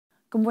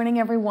Good morning,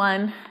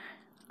 everyone.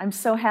 I'm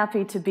so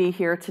happy to be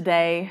here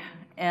today,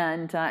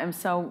 and I'm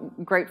so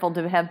grateful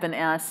to have been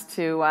asked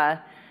to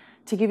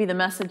give you the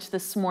message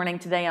this morning,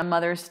 today on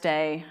Mother's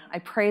Day. I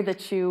pray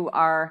that you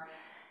are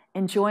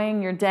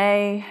enjoying your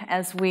day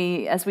as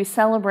we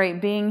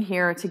celebrate being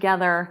here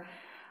together,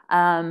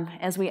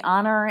 as we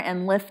honor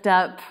and lift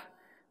up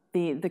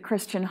the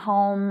Christian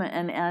home,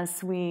 and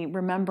as we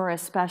remember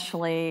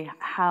especially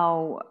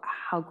how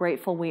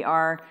grateful we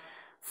are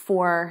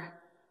for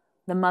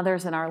the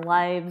mothers in our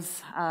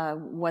lives,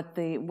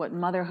 what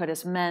motherhood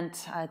has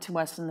meant to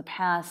us in the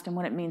past and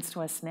what it means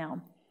to us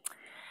now.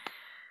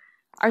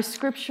 Our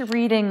scripture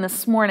reading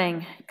this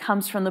morning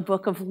comes from the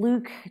book of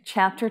Luke,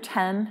 chapter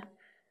 10,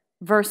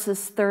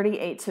 verses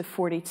 38 to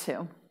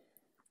 42.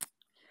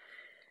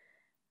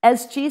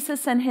 As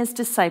Jesus and his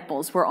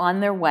disciples were on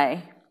their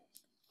way,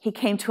 he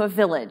came to a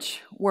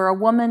village where a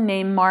woman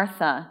named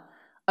Martha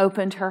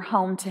opened her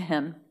home to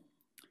him.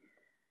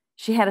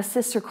 She had a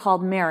sister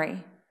called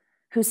Mary,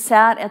 who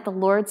sat at the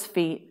Lord's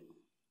feet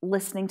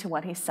listening to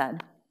what he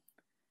said.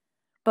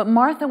 But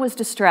Martha was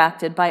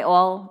distracted by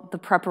all the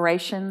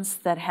preparations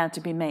that had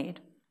to be made.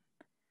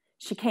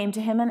 She came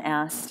to him and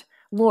asked,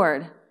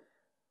 "Lord,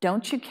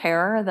 don't you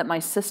care that my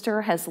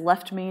sister has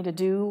left me to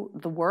do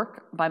the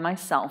work by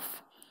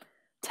myself?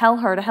 Tell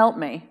her to help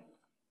me."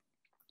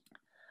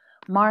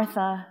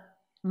 "Martha,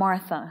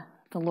 Martha,"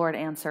 the Lord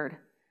answered,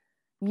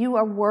 "you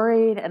are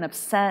worried and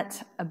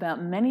upset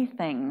about many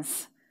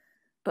things,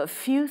 but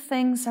few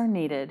things are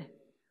needed,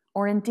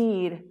 or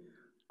indeed,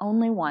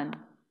 only one.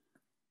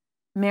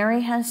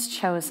 Mary has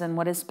chosen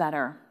what is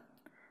better,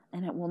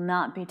 and it will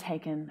not be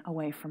taken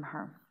away from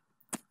her."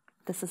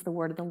 This is the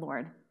word of the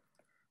Lord.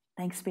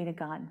 Thanks be to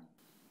God.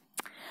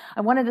 I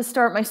wanted to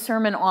start my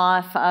sermon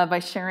off by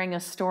sharing a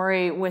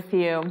story with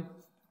you.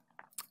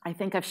 I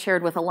think I've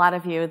shared with a lot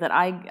of you that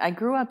I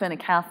grew up in a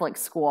Catholic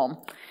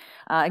school.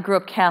 I grew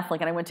up Catholic,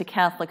 and I went to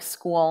Catholic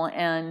school,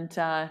 and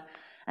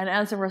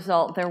as a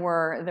result, there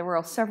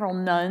were several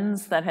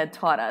nuns that had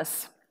taught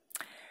us.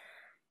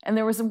 And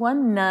there was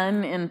one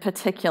nun in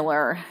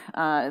particular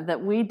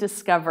that we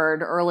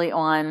discovered early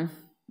on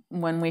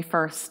when we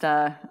first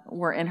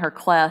were in her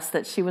class,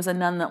 that she was a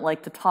nun that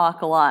liked to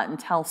talk a lot and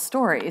tell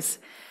stories.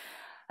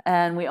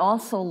 And we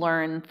also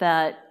learned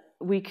that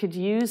we could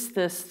use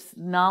this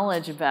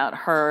knowledge about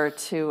her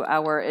to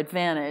our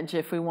advantage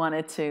if we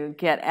wanted to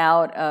get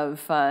out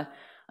of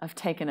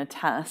taking a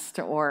test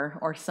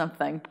or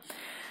something.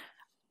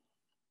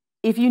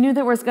 If you knew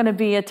there was going to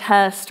be a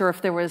test, or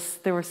if there was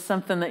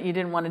something that you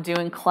didn't want to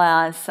do in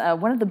class,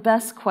 one of the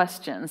best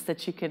questions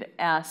that you could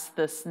ask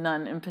this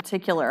nun in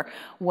particular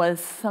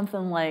was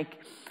something like,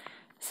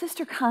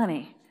 "Sister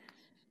Connie,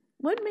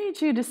 what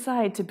made you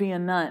decide to be a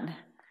nun?"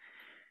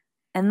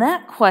 And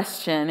that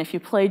question, if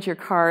you played your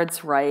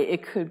cards right,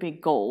 it could be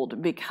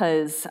gold,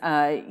 because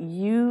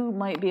you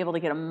might be able to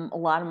get a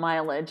lot of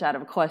mileage out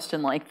of a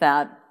question like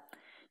that.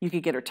 You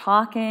could get her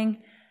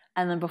talking,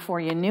 and then before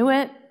you knew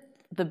it,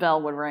 the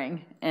bell would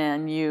ring,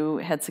 and you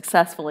had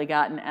successfully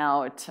gotten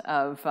out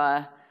of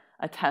a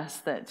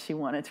test that she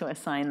wanted to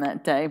assign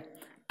that day.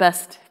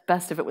 Best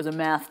if it was a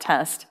math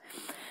test.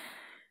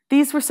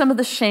 These were some of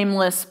the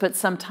shameless but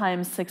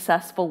sometimes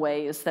successful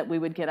ways that we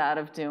would get out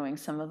of doing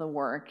some of the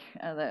work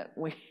that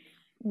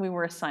we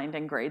were assigned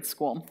in grade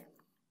school.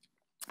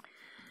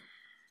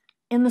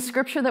 In the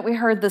scripture that we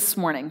heard this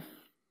morning,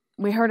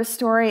 we heard a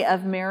story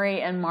of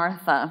Mary and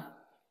Martha.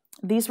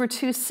 These were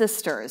two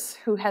sisters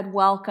who had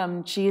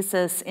welcomed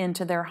Jesus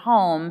into their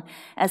home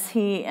as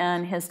he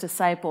and his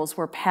disciples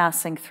were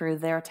passing through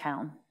their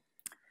town.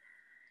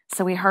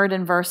 So we heard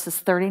in verses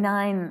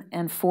 39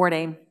 and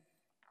 40,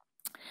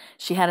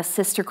 she had a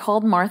sister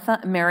called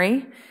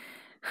Mary,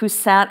 who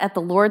sat at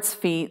the Lord's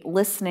feet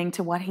listening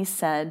to what he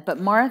said,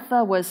 but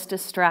Martha was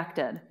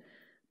distracted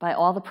by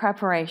all the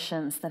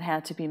preparations that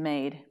had to be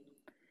made.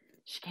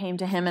 She came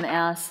to him and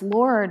asked,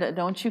 "Lord,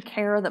 don't you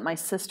care that my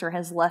sister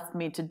has left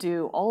me to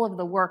do all of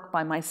the work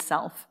by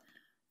myself?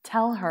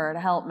 Tell her to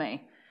help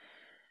me."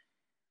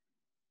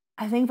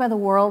 I think by the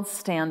world's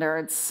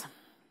standards,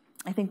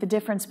 I think the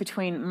difference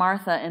between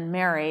Martha and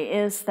Mary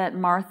is that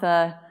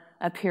Martha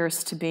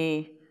appears to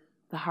be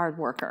the hard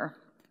worker.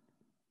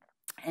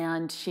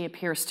 And she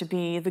appears to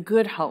be the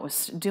good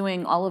host,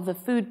 doing all of the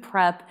food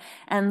prep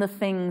and the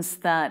things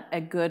that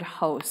a good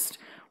host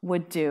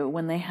would do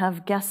when they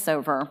have guests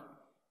over.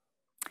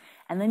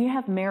 And then you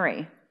have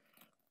Mary,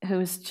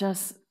 who's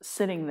just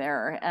sitting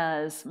there,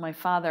 as my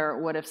father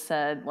would have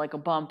said, like a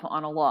bump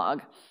on a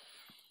log.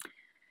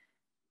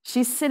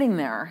 She's sitting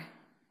there,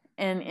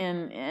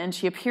 and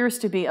she appears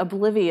to be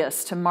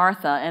oblivious to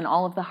Martha and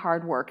all of the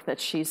hard work that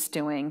she's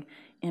doing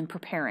in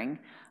preparing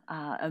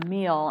a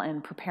meal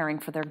and preparing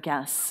for their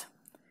guests.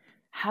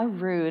 How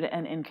rude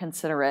and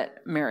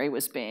inconsiderate Mary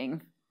was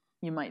being,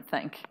 you might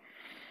think.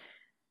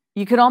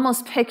 You could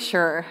almost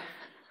picture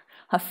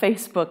a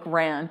Facebook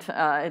rant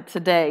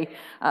today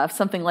of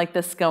something like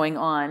this going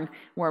on,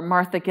 where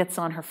Martha gets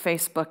on her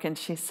Facebook and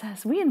she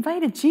says, "We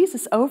invited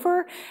Jesus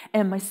over,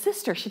 and my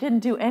sister, she didn't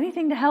do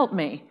anything to help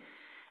me."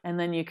 And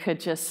then you could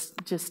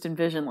just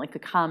envision like the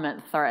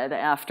comment thread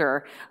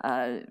after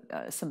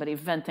somebody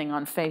venting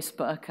on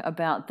Facebook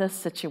about this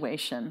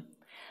situation.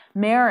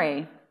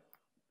 Mary,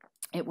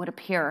 it would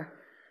appear,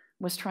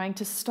 was trying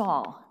to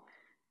stall,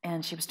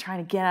 and she was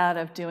trying to get out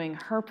of doing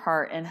her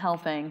part in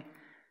helping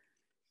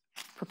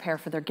prepare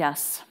for their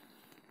guests.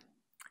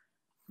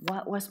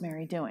 What was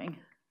Mary doing?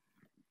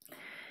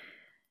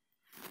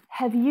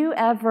 Have you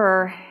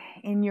ever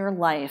in your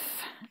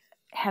life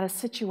had a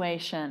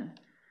situation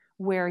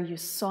where you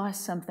saw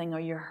something or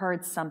you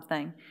heard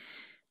something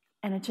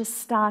and it just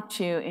stopped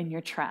you in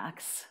your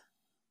tracks?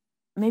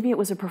 Maybe it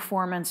was a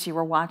performance you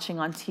were watching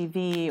on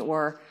TV,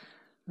 or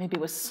maybe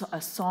it was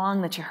a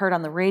song that you heard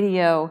on the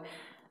radio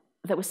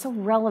that was so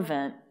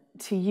relevant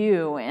to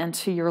you and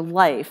to your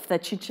life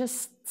that you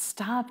just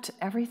stopped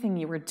everything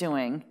you were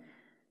doing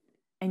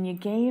and you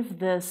gave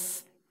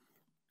this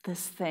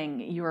thing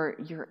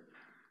your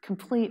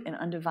complete and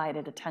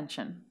undivided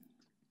attention.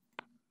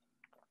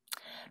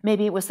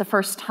 Maybe it was the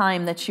first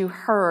time that you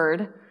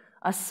heard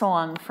a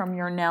song from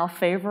your now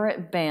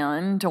favorite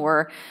band,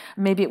 or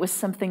maybe it was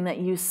something that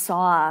you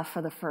saw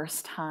for the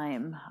first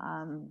time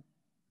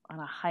on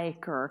a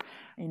hike or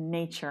in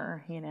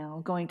nature,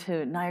 going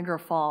to Niagara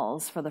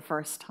Falls for the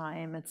first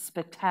time. It's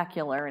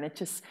spectacular, and it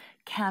just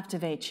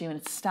captivates you, and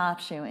it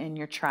stops you in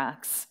your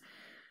tracks.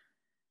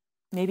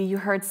 Maybe you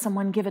heard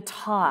someone give a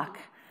talk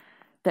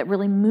that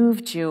really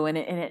moved you, and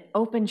it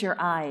opened your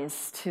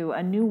eyes to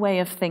a new way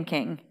of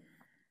thinking.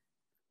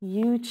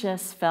 You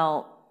just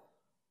felt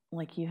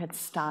like you had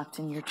stopped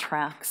in your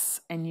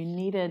tracks, and you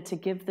needed to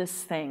give this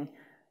thing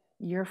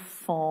your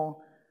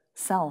full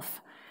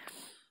self.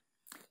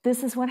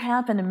 This is what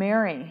happened to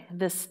Mary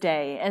this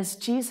day as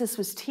Jesus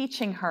was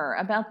teaching her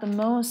about the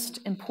most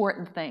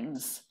important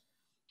things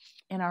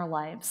in our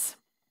lives.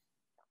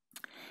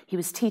 He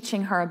was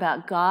teaching her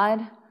about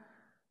God,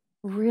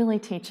 really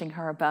teaching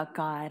her about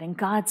God and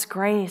God's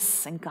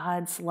grace and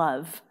God's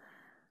love.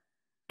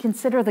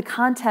 Consider the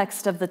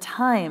context of the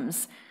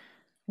times.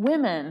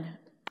 Women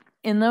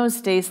in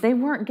those days, they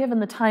weren't given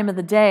the time of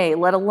the day,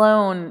 let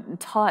alone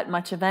taught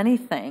much of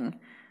anything.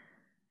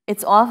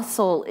 It's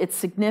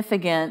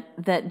significant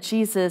that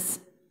Jesus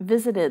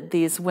visited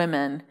these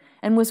women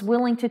and was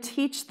willing to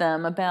teach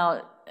them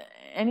about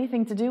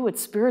anything to do with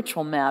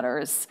spiritual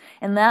matters.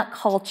 In that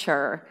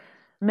culture,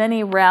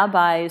 many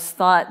rabbis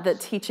thought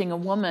that teaching a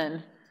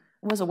woman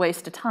was a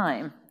waste of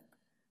time.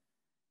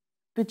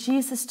 But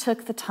Jesus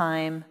took the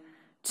time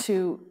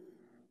to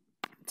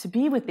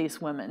be with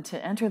these women,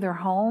 to enter their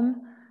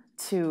home,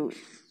 to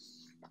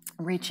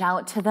reach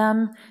out to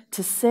them,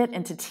 to sit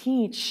and to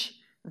teach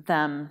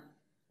them.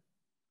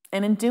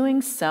 And in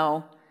doing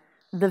so,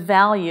 the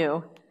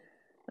value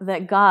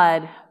that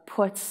God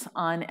puts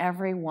on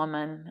every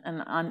woman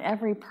and on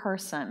every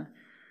person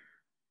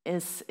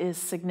is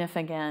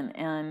significant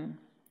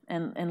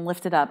and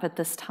lifted up at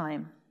this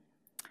time.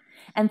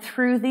 And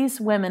through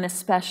these women,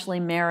 especially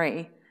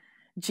Mary,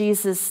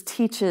 Jesus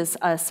teaches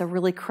us a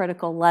really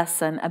critical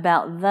lesson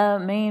about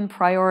the main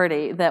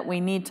priority that we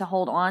need to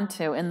hold on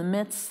to in the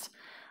midst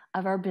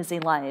of our busy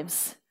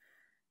lives.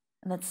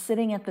 And that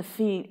sitting at the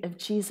feet of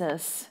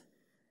Jesus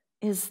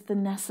is the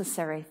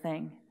necessary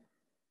thing.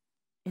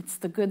 It's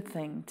the good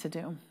thing to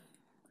do.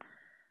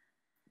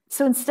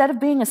 So instead of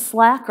being a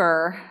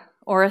slacker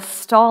or a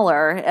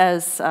staller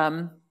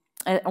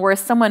or as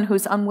someone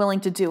who's unwilling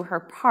to do her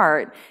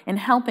part in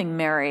helping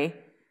Mary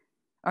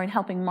or in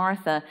helping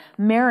Martha,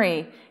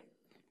 Mary,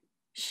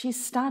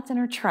 she's stopped in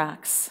her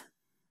tracks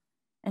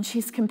and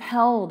she's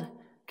compelled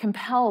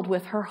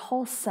with her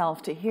whole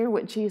self to hear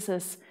what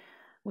Jesus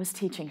was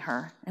teaching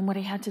her and what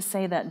he had to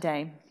say that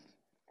day.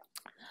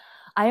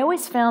 I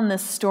always found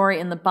this story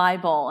in the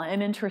Bible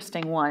an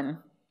interesting one.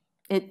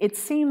 It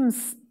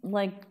seems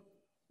like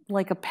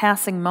a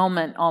passing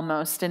moment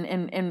almost,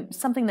 and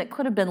something that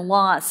could have been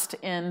lost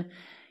in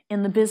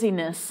the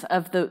busyness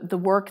of the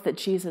work that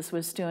Jesus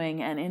was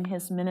doing and in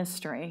his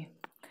ministry.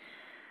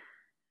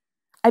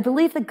 I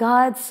believe that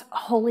God's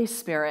Holy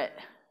Spirit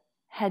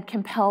had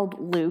compelled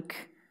Luke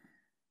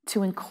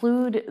to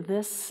include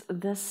this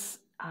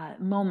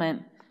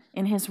moment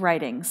in his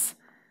writings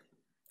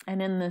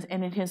and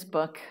in his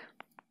book,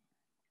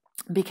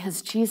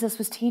 because Jesus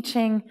was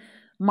teaching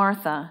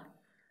Martha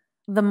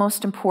the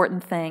most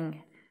important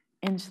thing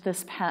in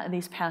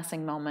these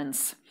passing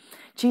moments.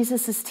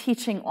 Jesus is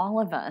teaching all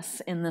of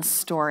us in this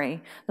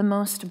story the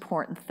most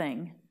important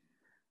thing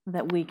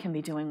that we can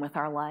be doing with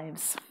our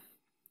lives.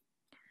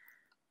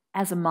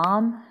 As a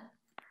mom,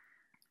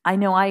 I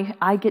know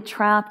I get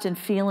trapped in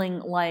feeling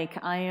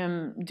like I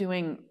am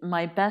doing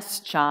my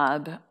best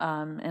job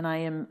and I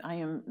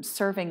am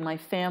serving my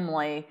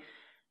family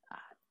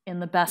in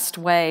the best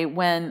way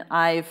when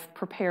I've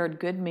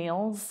prepared good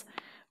meals,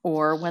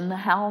 or when the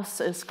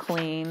house is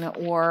clean,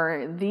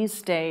 or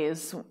these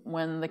days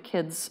when the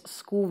kids'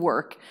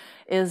 schoolwork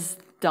is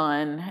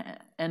done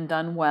and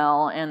done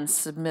well and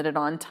submitted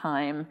on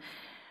time,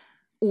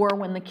 or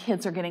when the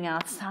kids are getting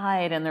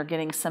outside and they're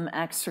getting some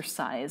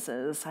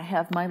exercises. I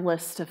have my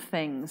list of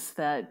things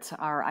that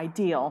are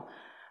ideal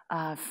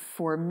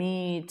for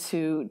me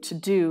to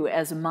do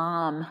as a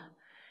mom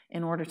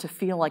in order to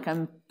feel like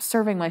I'm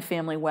serving my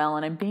family well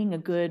and I'm being a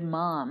good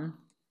mom.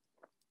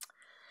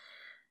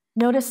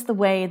 Notice the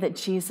way that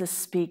Jesus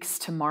speaks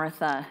to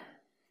Martha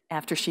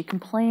after she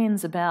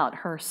complains about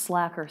her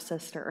slacker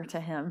sister to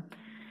him.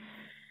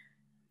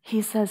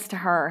 He says to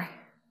her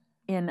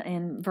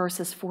in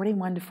verses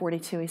 41 to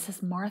 42, he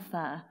says,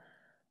 "Martha,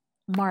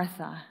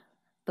 Martha,"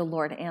 the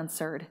Lord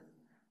answered,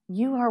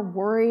 "you are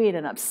worried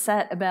and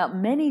upset about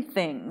many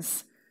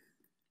things,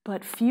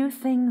 but few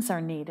things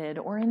are needed,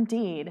 or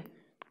indeed,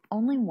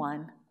 only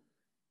one.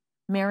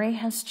 Mary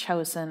has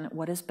chosen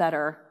what is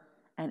better,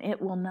 and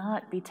it will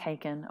not be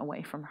taken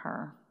away from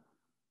her."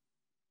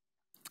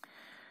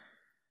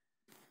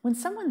 When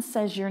someone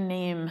says your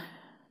name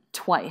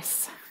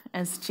twice,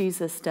 as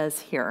Jesus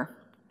does here,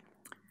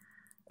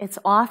 it's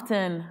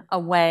often a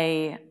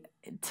way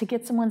to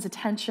get someone's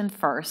attention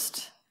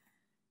first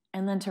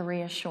and then to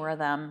reassure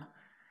them.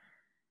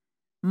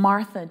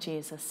 "Martha,"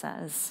 Jesus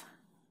says,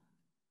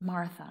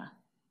 "Martha,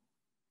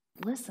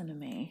 listen to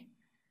me."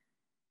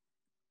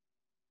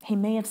 He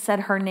may have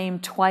said her name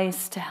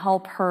twice to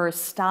help her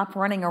stop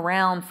running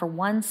around for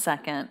 1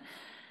 second.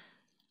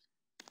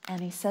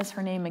 And he says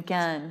her name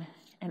again.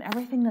 And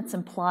everything that's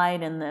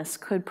implied in this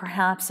could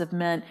perhaps have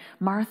meant,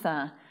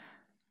 "Martha,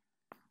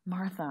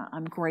 Martha,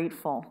 I'm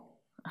grateful.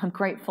 I'm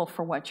grateful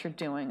for what you're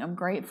doing. I'm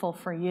grateful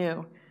for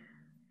you.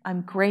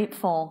 I'm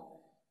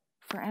grateful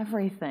for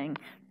everything.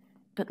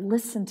 But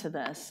listen to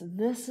this.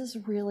 This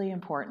is really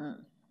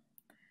important."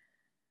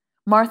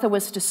 Martha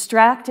was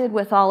distracted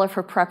with all of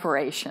her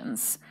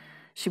preparations.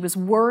 She was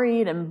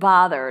worried and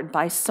bothered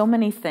by so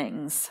many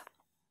things.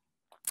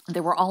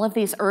 There were all of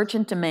these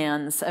urgent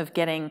demands of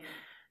getting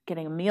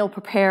a meal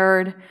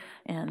prepared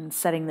and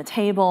setting the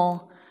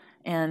table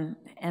and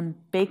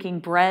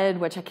baking bread,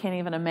 which I can't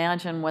even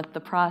imagine what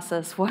the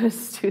process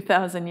was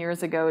 2,000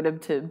 years ago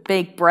to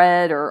bake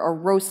bread or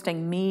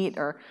roasting meat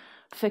or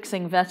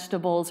fixing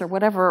vegetables or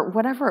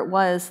whatever it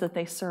was that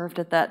they served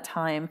at that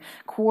time,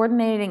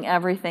 coordinating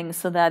everything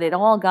so that it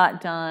all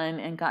got done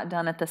and got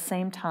done at the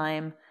same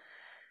time.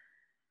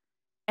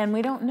 And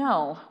we don't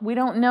know. We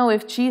don't know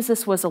if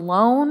Jesus was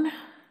alone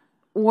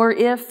or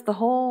if the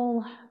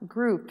whole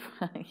group,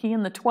 he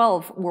and the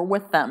 12, were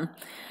with them.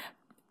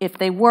 If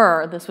they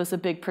were, this was a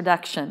big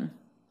production.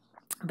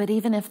 But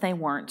even if they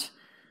weren't,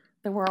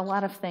 there were a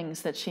lot of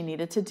things that she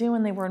needed to do,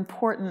 and they were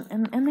important,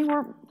 and they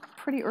were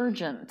pretty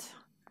urgent.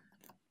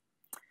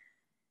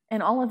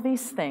 And all of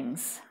these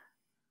things,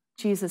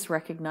 Jesus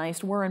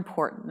recognized were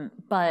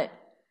important, but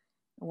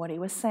what he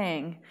was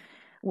saying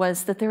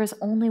was that there is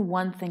only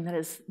one thing that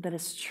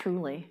is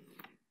truly,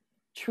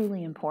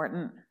 truly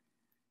important.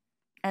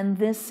 And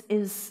this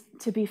is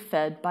to be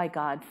fed by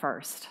God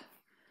first,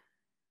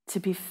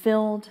 to be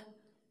filled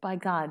by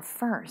God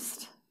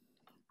first,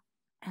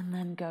 and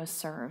then go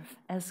serve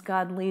as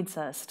God leads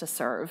us to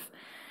serve.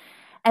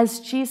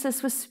 As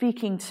Jesus was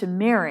speaking to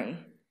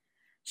Mary,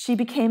 she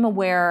became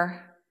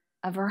aware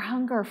of her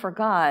hunger for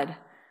God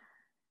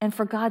and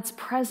for God's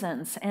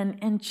presence,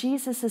 and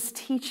Jesus'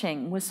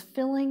 teaching was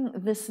filling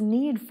this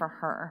need for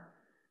her.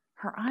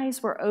 Her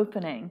eyes were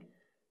opening.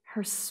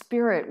 Her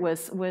spirit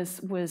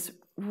was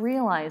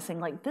realizing,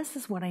 like, this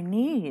is what I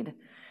need.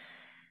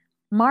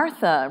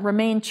 Martha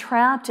remained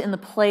trapped in the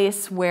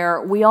place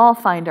where we all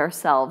find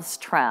ourselves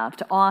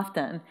trapped,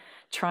 often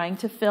trying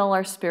to fill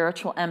our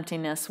spiritual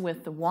emptiness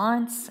with the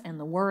wants and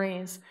the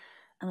worries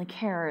and the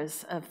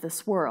cares of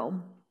this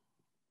world.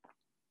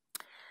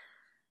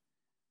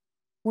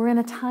 We're in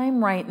a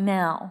time right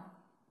now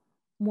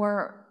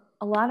where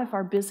a lot of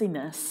our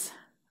busyness,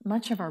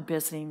 much of our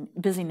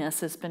busyness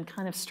has been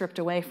kind of stripped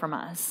away from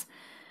us.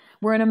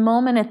 We're in a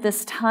moment at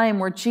this time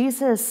where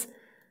Jesus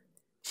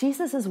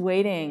is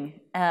waiting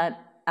at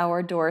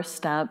our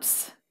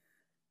doorsteps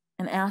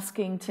and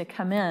asking to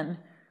come in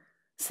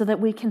so that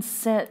we can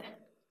sit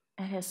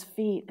at his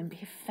feet and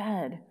be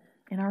fed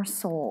in our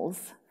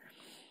souls.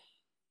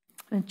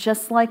 And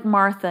just like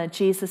Martha,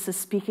 Jesus is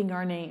speaking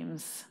our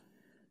names.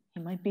 He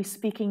might be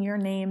speaking your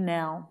name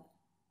now,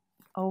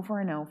 over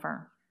and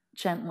over,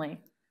 gently,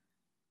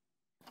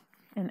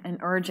 and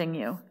urging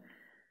you,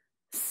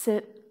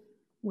 sit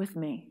with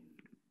me,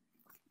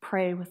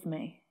 pray with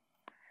me.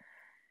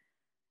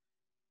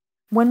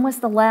 When was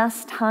the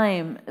last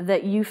time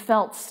that you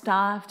felt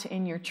stopped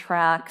in your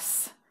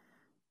tracks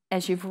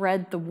as you've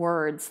read the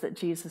words that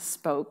Jesus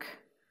spoke?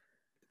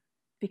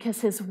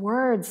 Because his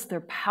words,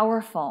 they're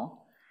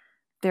powerful,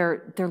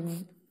 they're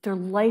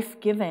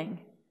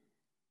life-giving,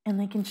 and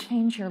they can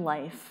change your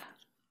life.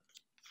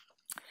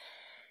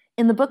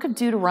 In the book of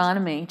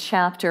Deuteronomy,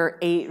 chapter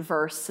 8,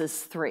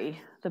 verses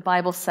 3, the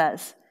Bible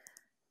says,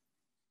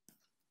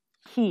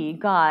 "He,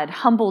 God,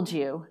 humbled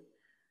you,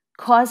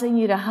 causing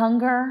you to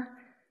hunger,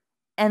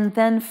 and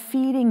then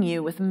feeding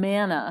you with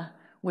manna,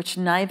 which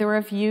neither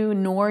of you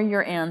nor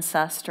your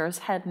ancestors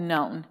had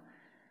known,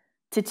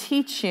 to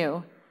teach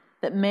you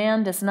that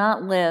man does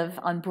not live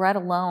on bread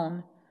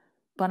alone,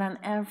 but on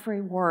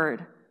every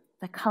word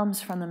that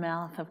comes from the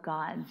mouth of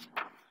God."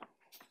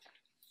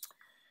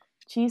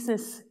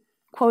 Jesus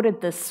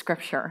quoted this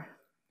scripture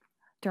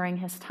during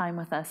his time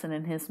with us and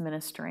in his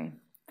ministry.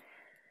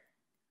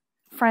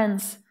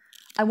 Friends,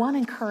 I want to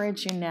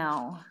encourage you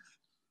now,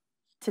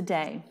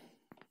 today,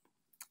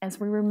 as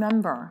we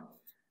remember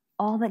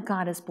all that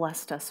God has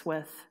blessed us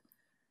with,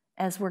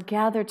 as we're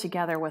gathered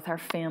together with our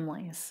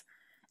families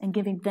and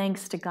giving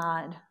thanks to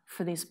God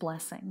for these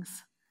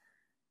blessings.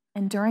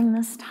 And during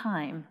this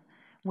time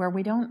where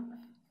we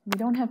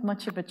don't have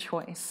much of a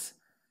choice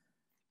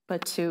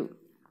but to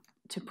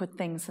put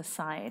things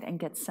aside and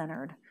get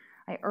centered,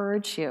 I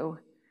urge you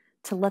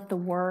to let the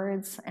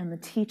words and the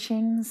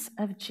teachings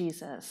of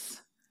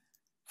Jesus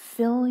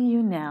fill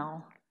you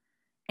now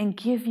and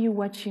give you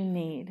what you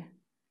need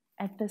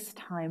at this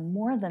time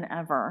more than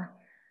ever.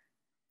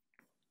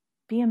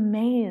 Be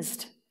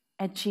amazed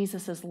at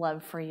Jesus'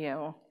 love for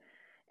you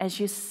as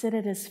you sit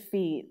at his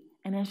feet,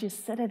 and as you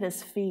sit at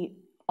his feet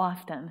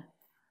often.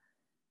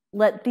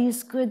 Let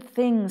these good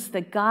things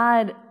that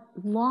God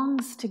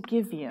longs to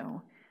give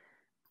you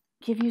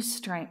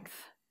strength.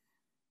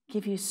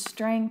 Give you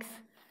strength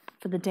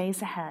for the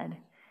days ahead,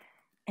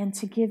 and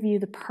to give you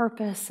the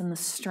purpose and the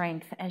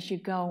strength as you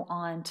go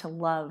on to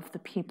love the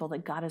people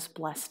that God has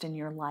blessed in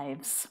your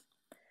lives.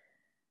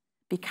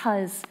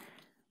 Because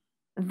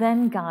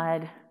then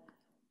God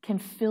can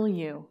fill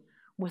you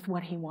with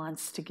what he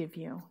wants to give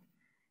you.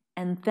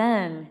 And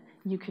then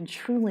you can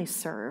truly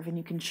serve and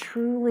you can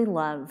truly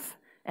love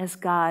as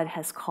God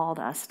has called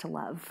us to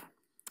love.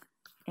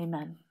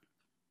 Amen.